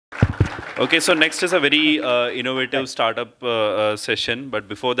Okay, so next is a very innovative startup session. But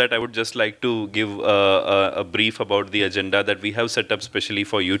before that, I would just like to give a brief about the agenda that we have set up specially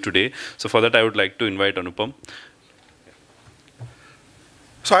for you today. So for that, I would like to invite Anupam.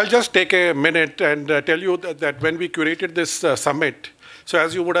 So I'll just take a minute and tell you that when we curated this summit, so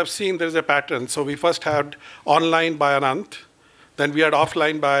as you would have seen, there's a pattern. So we first had online by Anant, then we had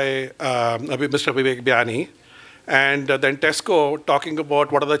offline by Mr. Vivek Biani, and then Tesco talking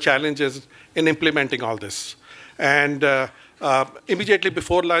about what are the challenges in implementing all this. And immediately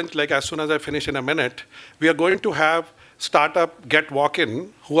before lunch, like as soon as I finish in a minute, we are going to have startup get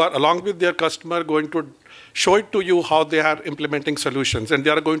walk-in who are along with their customer going to show it to you how they are implementing solutions. And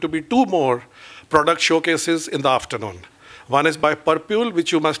there are going to be 2 more product showcases in the afternoon. One is by Purpule,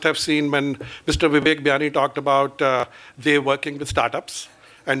 which you must have seen when Mr. Vivek Biani talked about they working with startups.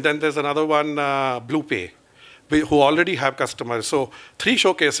 And then there's another one, BluePay, who already have customers. So 3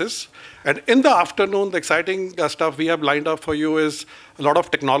 showcases. And in the afternoon, the exciting stuff we have lined up for you is a lot of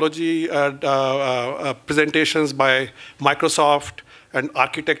technology presentations by Microsoft and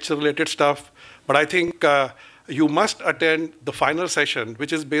architecture-related stuff. But I think you must attend the final session,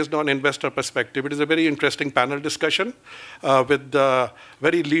 which is based on investor perspective. It is a very interesting panel discussion with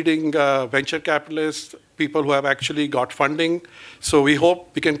very leading venture capitalists, people who have actually got funding. So we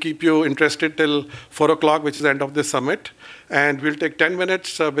hope we can keep you interested till 4 o'clock, which is the end of this summit. And we'll take 10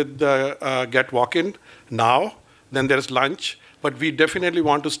 minutes with the get walk-in now. Then there's lunch. But we definitely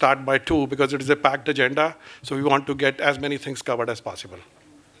want to start by 2 because it is a packed agenda. So we want to get as many things covered as possible.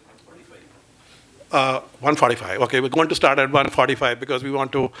 1:45. Okay, we're going to start at 1:45 because we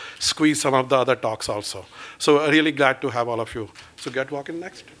want to squeeze some of the other talks also. So really glad to have all of you. So get walk-in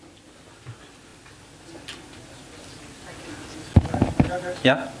next.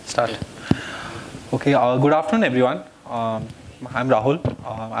 Yeah, start. Okay, good afternoon, everyone. I'm Rahul.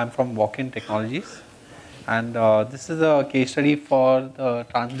 I'm from Walk-in Technologies. And this is a case study for the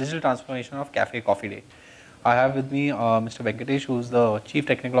digital transformation of Cafe Coffee Day. I have with me Mr. Venkatesh, who is the Chief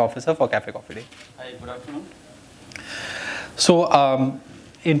Technical Officer for Cafe Coffee Day. Hi, good afternoon. So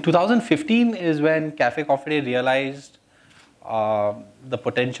in 2015 is when Cafe Coffee Day realized the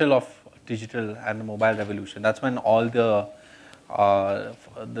potential of digital and the mobile revolution. That's when all the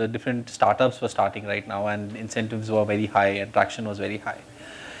different startups were starting right now, and incentives were very high and traction was very high.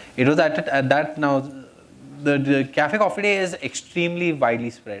 It was at that now, the Cafe Coffee Day is extremely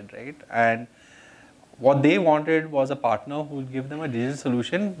widely spread, right? And what they wanted was a partner who would give them a digital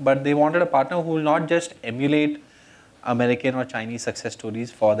solution, but they wanted a partner who will not just emulate American or Chinese success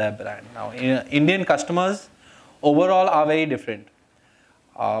stories for their brand. Now, Indian customers overall are very different.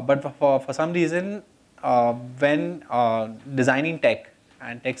 But for some reason, when designing tech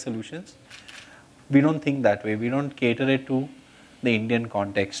and tech solutions, we don't think that way. We don't cater it to the Indian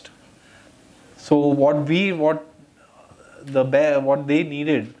context. So what they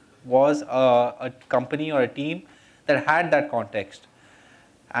needed was a company or a team that had that context.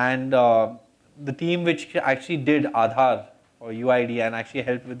 And the team which actually did Aadhaar or UID and actually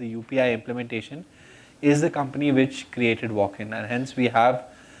helped with the UPI implementation is the company which created Walk-in. And hence we have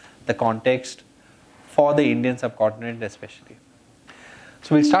the context for the Indian subcontinent especially.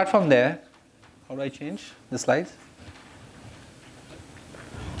 So we'll start from there. How do I change the slides?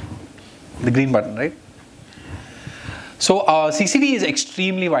 The green button, right? So CCD is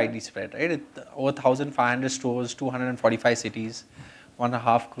extremely widely spread, right? Over 1,500 stores, 245 cities,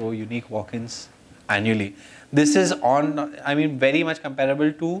 1.5 crore unique walk-ins annually. This is very much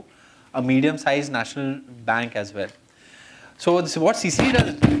comparable to a medium-sized national bank as well. So what CCD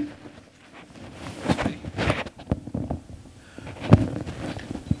does,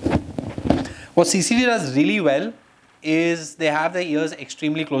 what CCD does really well is they have their ears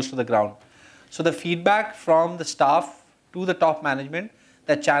extremely close to the ground. So the feedback from the staff to the top management,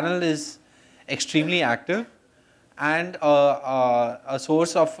 that channel is extremely active and a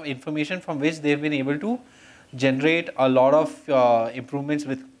source of information from which they've been able to generate a lot of improvements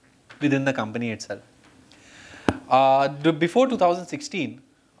within the company itself. Before 2016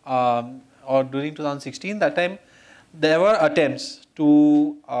 or during 2016, that time there were attempts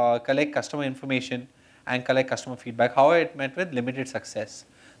to collect customer information and collect customer feedback. However, it met with limited success.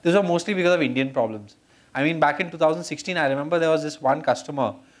 These were mostly because of Indian problems. I mean, back in 2016, I remember there was this one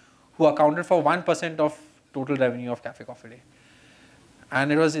customer who accounted for 1% of total revenue of Cafe Coffee Day.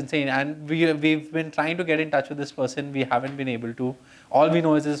 And it was insane. And we've been trying to get in touch with this person. We haven't been able to. All we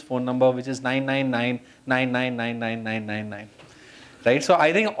know is his phone number, which is 999999999. Right? So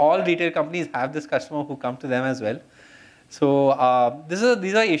I think all retail companies have this customer who come to them as well. So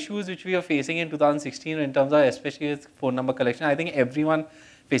these are issues which we are facing in 2016 in terms of especially phone number collection. I think everyone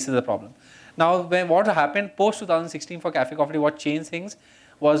faces the problem. Now, what happened post 2016 for Cafe Coffee Day, what changed things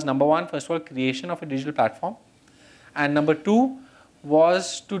was number one, first of all, creation of a digital platform. And number two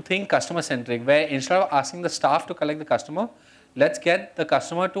was to think customer centric, where instead of asking the staff to collect the customer, let's get the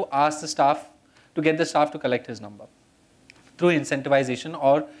customer to ask the staff, to get the staff to collect his number through incentivization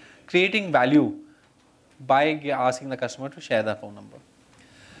or creating value by asking the customer to share their phone number.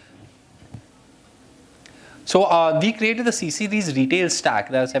 So we created the CCD's retail stack.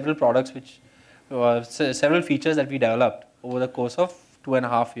 There are several products which, several features that we developed over the course of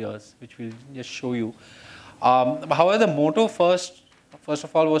 2.5 years, which we'll just show you. However, the motto first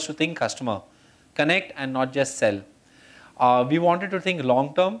of all was to think customer, connect and not just sell. We wanted to think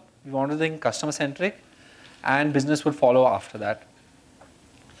long term, we wanted to think customer centric, and business would follow after that.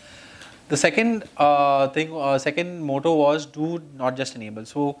 The second second motto was do not just enable.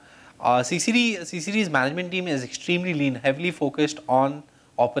 So CCD's management team is extremely lean, heavily focused on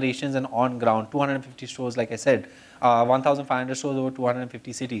operations and on ground. 250 stores, like I said, 1,500 stores over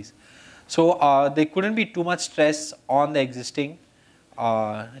 250 cities. So there couldn't be too much stress on the existing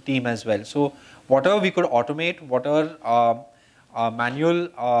team as well. So whatever we could automate, whatever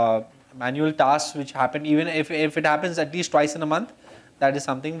manual tasks which happen, even if it happens at least twice in a month, that is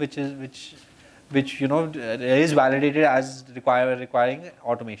something which you know is validated as requiring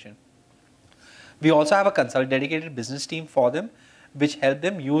automation. We also have a dedicated business team for them, which help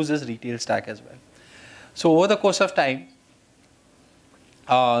them use this retail stack as well. So over the course of time,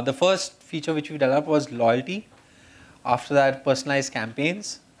 the first feature which we developed was loyalty. After that, personalized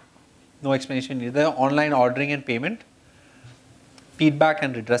campaigns, no explanation needed. Online ordering and payment, feedback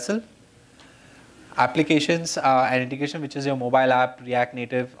and redressal, applications and integration, which is your mobile app, React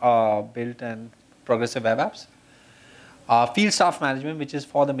Native built and progressive web apps. Field staff management, which is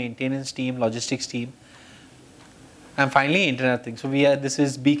for the maintenance team, logistics team. And finally, Internet of Things. So this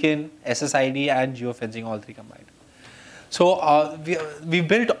is beacon, SSID and geofencing, all three combined. So we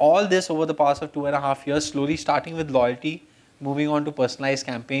built all this over the past of 2.5 years, slowly starting with loyalty, moving on to personalized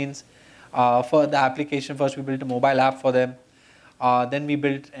campaigns. For the application, first we built a mobile app for them. Then we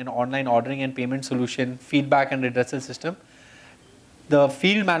built an online ordering and payment solution, feedback and redressal system. The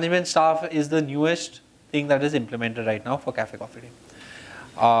field management staff is the newest thing that is implemented right now for Cafe Coffee Day,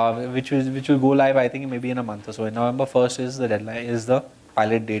 which will go live, I think, maybe in a month or so. November 1st is the deadline, is the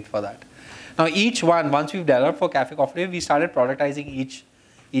pilot date for that. Now each one, once we've developed for Cafe Coffee Day, we started productizing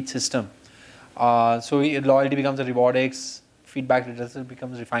each system. So loyalty becomes a RewardX, feedback redressal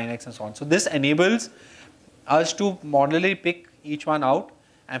becomes RefineX, and so on. So this enables us to modularly pick each one out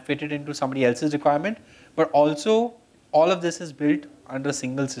and fit it into somebody else's requirement, but also all of this is built under a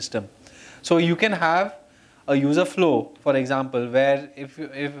single system. So you can have a user flow, for example, where if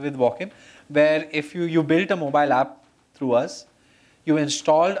with walk-in, where if you built a mobile app through us, you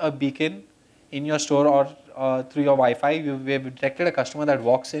installed a beacon in your store or through your Wi-Fi, we have detected a customer that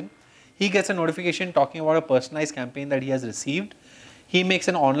walks in, he gets a notification talking about a personalized campaign that he has received. He makes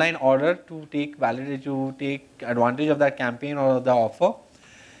an online order to take advantage of that campaign or the offer.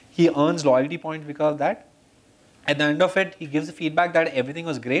 He earns loyalty points because of that. At the end of it, he gives feedback that everything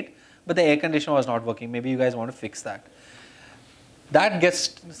was great, but the air conditioner was not working. Maybe you guys want to fix that. That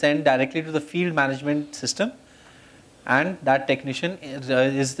gets sent directly to the field management system, and that technician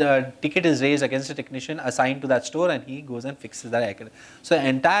the ticket is raised against a technician assigned to that store, and he goes and fixes that air conditioner. So the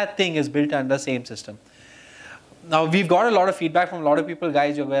entire thing is built under the same system. Now we've got a lot of feedback from a lot of people,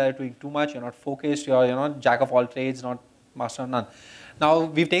 guys, you're doing too much, you're not focused, you're not jack of all trades, not master of none. Now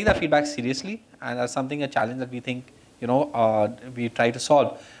we've taken that feedback seriously, and that's a challenge that we think we try to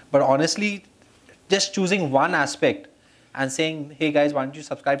solve. But honestly, just choosing one aspect and saying, hey guys, why don't you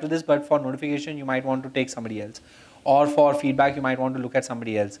subscribe to this, but for notification you might want to take somebody else, or for feedback you might want to look at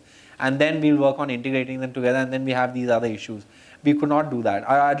somebody else, and then we'll work on integrating them together, and then we have these other issues. We could not do that,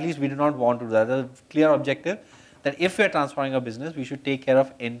 or at least we do not want to do that. There's a clear objective that if we are transforming our business, we should take care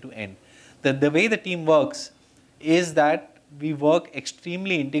of end to end. The way the team works is that we work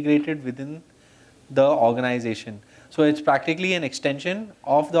extremely integrated within the organization. So it's practically an extension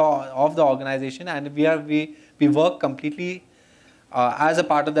of the organization, and we work completely as a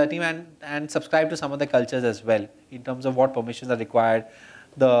part of that team, and subscribe to some of the cultures as well in terms of what permissions are required,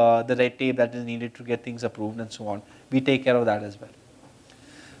 the red tape that is needed to get things approved, and so on. We take care of that as well.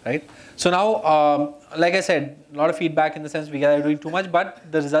 Right? So now, like I said, a lot of feedback in the sense we are doing too much,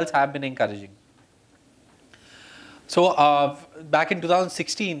 but the results have been encouraging. So back in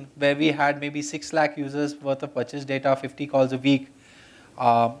 2016, where we had maybe 6 lakh users worth of purchase data, 50 calls a week,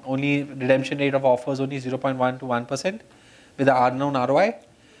 only redemption rate of offers only 0.1 to 1% with an unknown ROI.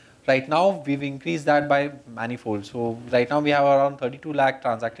 Right now, we've increased that by manifold. So right now, we have around 32 lakh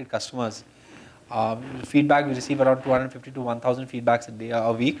transacted customers. Feedback, we receive around 250 to 1,000 feedbacks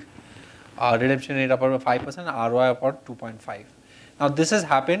a week. Redemption rate about 5%, ROI about 2.5. Now, this has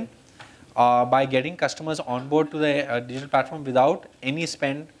happened by getting customers on board to the digital platform without any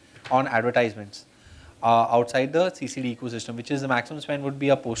spend on advertisements outside the CCD ecosystem, which is the maximum spend would be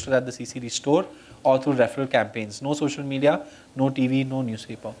a poster at the CCD store or through referral campaigns. No social media, no TV, no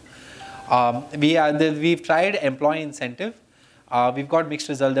newspaper. We've tried employee incentive. We've got mixed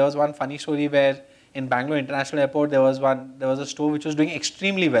results. There was one funny story where in Bangalore International Airport, there was a store which was doing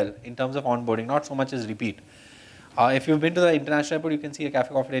extremely well in terms of onboarding, not so much as repeat. If you've been to the International Airport, you can see a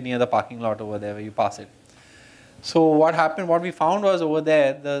cafe coffee day near the parking lot over there where you pass it. So what happened, what we found was over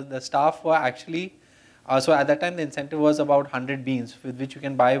there, the staff were actually, so at that time the incentive was about 100 beans with which you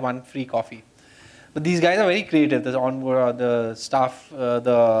can buy one free coffee. But these guys are very creative, the staff,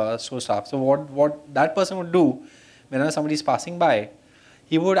 the store staff. So what that person would do, whenever somebody is passing by,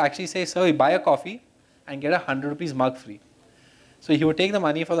 he would actually say, sir, buy a coffee and get a 100 rupees mug free. So he would take the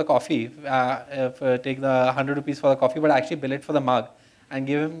money for the coffee, take the 100 rupees for the coffee, but actually bill it for the mug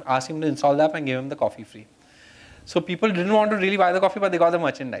and ask him to install the app and give him the coffee free. So people didn't want to really buy the coffee, but they got the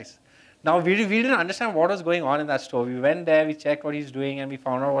merchandise. Now we didn't understand what was going on in that store. We went there, we checked what he's doing, and we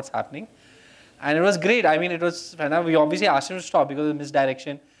found out what's happening. And it was great. I mean, we obviously asked him to stop because of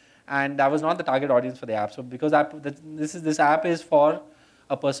misdirection, and that was not the target audience for the app. So because this app is for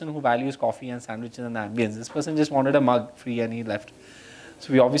a person who values coffee and sandwiches and ambience. This person just wanted a mug free and he left.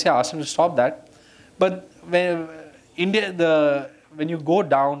 So we obviously asked him to stop that. But when you go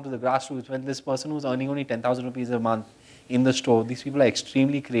down to the grassroots, when this person who's earning only 10,000 rupees a month in the store, these people are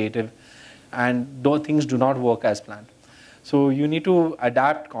extremely creative and things do not work as planned. So you need to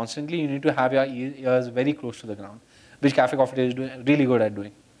adapt constantly. You need to have your ears very close to the ground, which Cafe Coffee Day is really good at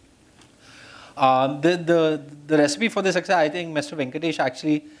doing. The recipe for the success, I think Mr. Venkatesh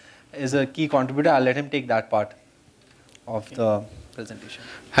actually is a key contributor. I'll let him take that part of the presentation.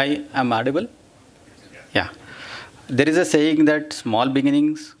 Hi, I'm audible? Yeah. There is a saying that small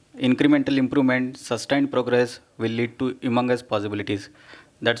beginnings, incremental improvement, sustained progress will lead to humongous possibilities.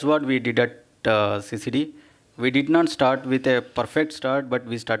 That's what we did at CCD. We did not start with a perfect start, but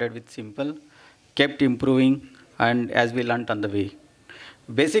we started with simple, kept improving, and as we learned on the way.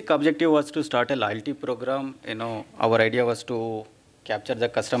 Basic objective was to start a loyalty program. Our idea was to capture the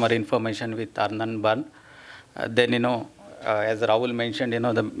customer information with earn and burn. Then, as Rahul mentioned,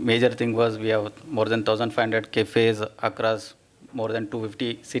 the major thing was we have more than 1,500 cafes across more than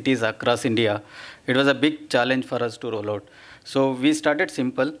 250 cities across India. It was a big challenge for us to roll out. So we started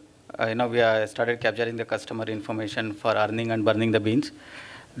simple. We started capturing the customer information for earning and burning the beans.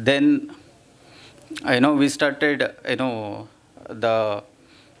 Then, we started, the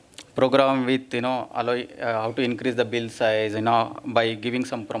program with, how to increase the bill size, by giving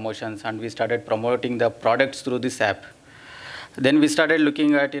some promotions, and we started promoting the products through this app. Then we started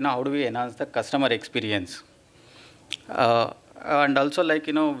looking at, how do we enhance the customer experience. And also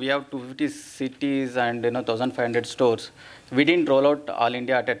we have 250 cities and 1,500 stores. We didn't roll out all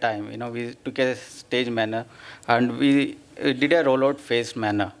India at a time. We took a stage manner and we did a rollout phased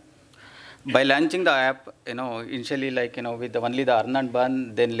manner. By launching the app, initially with only the earn and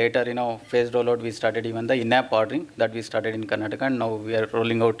burn, then later phased rollout, we started even the in-app ordering that we started in Karnataka, and now we are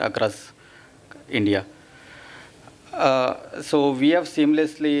rolling out across India. So we have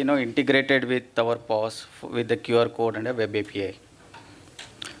seamlessly integrated with our POS with the QR code and a web API.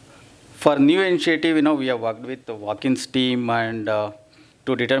 For new initiative, we have worked with the walk-ins team and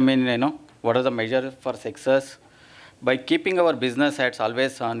to determine what are the measures for success. By keeping our business hats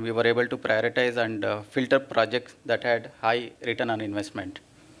always on, we were able to prioritize and filter projects that had high return on investment.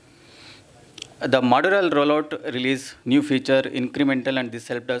 The modular rollout released new feature, incremental, and this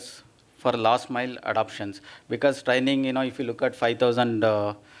helped us for last mile adoptions. Because training, if you look at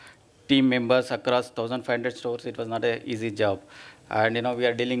 5,000 team members across 1,500 stores, it was not an easy job. And we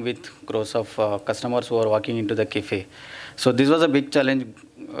are dealing with crores of customers who are walking into the cafe. So this was a big challenge,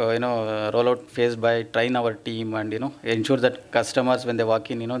 rollout phase by train our team and ensure that customers when they walk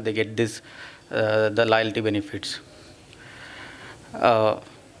in, they get this the loyalty benefits.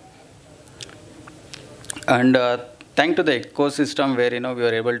 And thanks to the ecosystem where we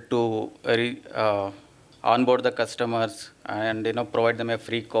were able to onboard the customers and provide them a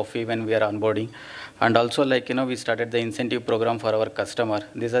free coffee when we are onboarding. And also we started the incentive program for our customer.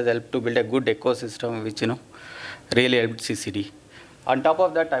 This has helped to build a good ecosystem which really helped CCD. On top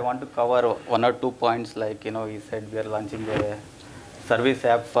of that, I want to cover one or 2 points he said we are launching a service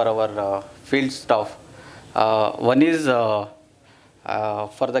app for our field staff. One is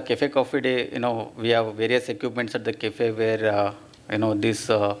For the cafe coffee day, we have various equipments at the cafe where, this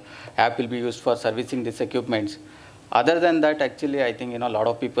app will be used for servicing these equipments. Other than that, actually, I think, a lot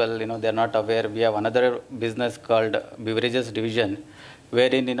of people, they're not aware. We have another business called Beverages Division,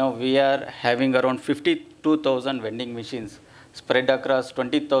 wherein, we are having around 52,000 vending machines spread across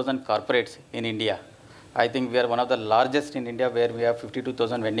 20,000 corporates in India. I think we are one of the largest in India where we have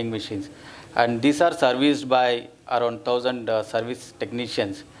 52,000 vending machines. And these are serviced by around 1,000 service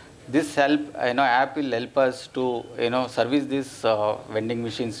technicians. This app will help us to, service these vending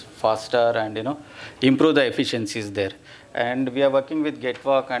machines faster and, improve the efficiencies there. And we are working with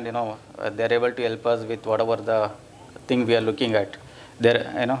GetWork and, they're able to help us with whatever the thing we are looking at.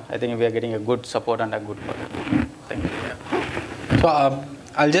 There, I think we are getting a good support and a good product. Thank you. So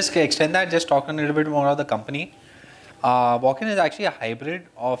I'll just extend that, just talk a little bit more about the company. Walk-in is actually a hybrid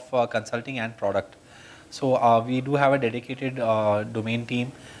of consulting and product. So we do have a dedicated domain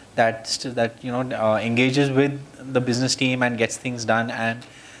team that engages with the business team and gets things done and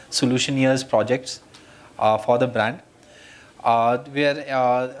solutioneers projects for the brand. We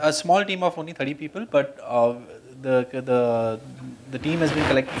are a small team of only 30 people, but the team has been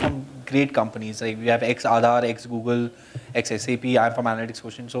collected from great companies. Like we have ex-Aadhaar, ex-Google, ex-SAP, I'm from Analytics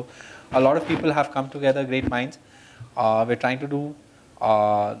Quotient. So a lot of people have come together, great minds. We're trying to do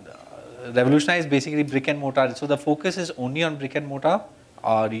revolutionize basically brick and mortar. So the focus is only on brick and mortar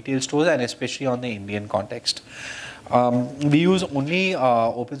retail stores and especially on the Indian context. We use only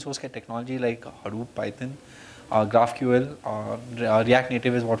open source technology like Hadoop, Python, GraphQL, React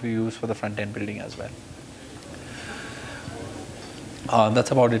Native is what we use for the front end building as well.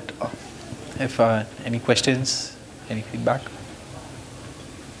 That's about it. If any questions, any feedback?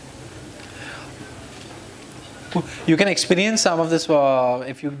 You can experience some of this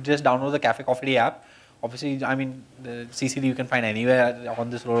if you just download the Cafe Coffee Day app. Obviously, I mean, the CCD you can find anywhere. On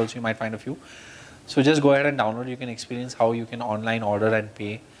this road also you might find a few. So just go ahead and download. You can experience how you can online order and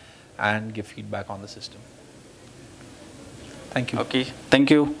pay and give feedback on the system. Thank you. Okay, thank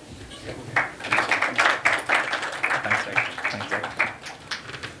you. Thanks, Zach.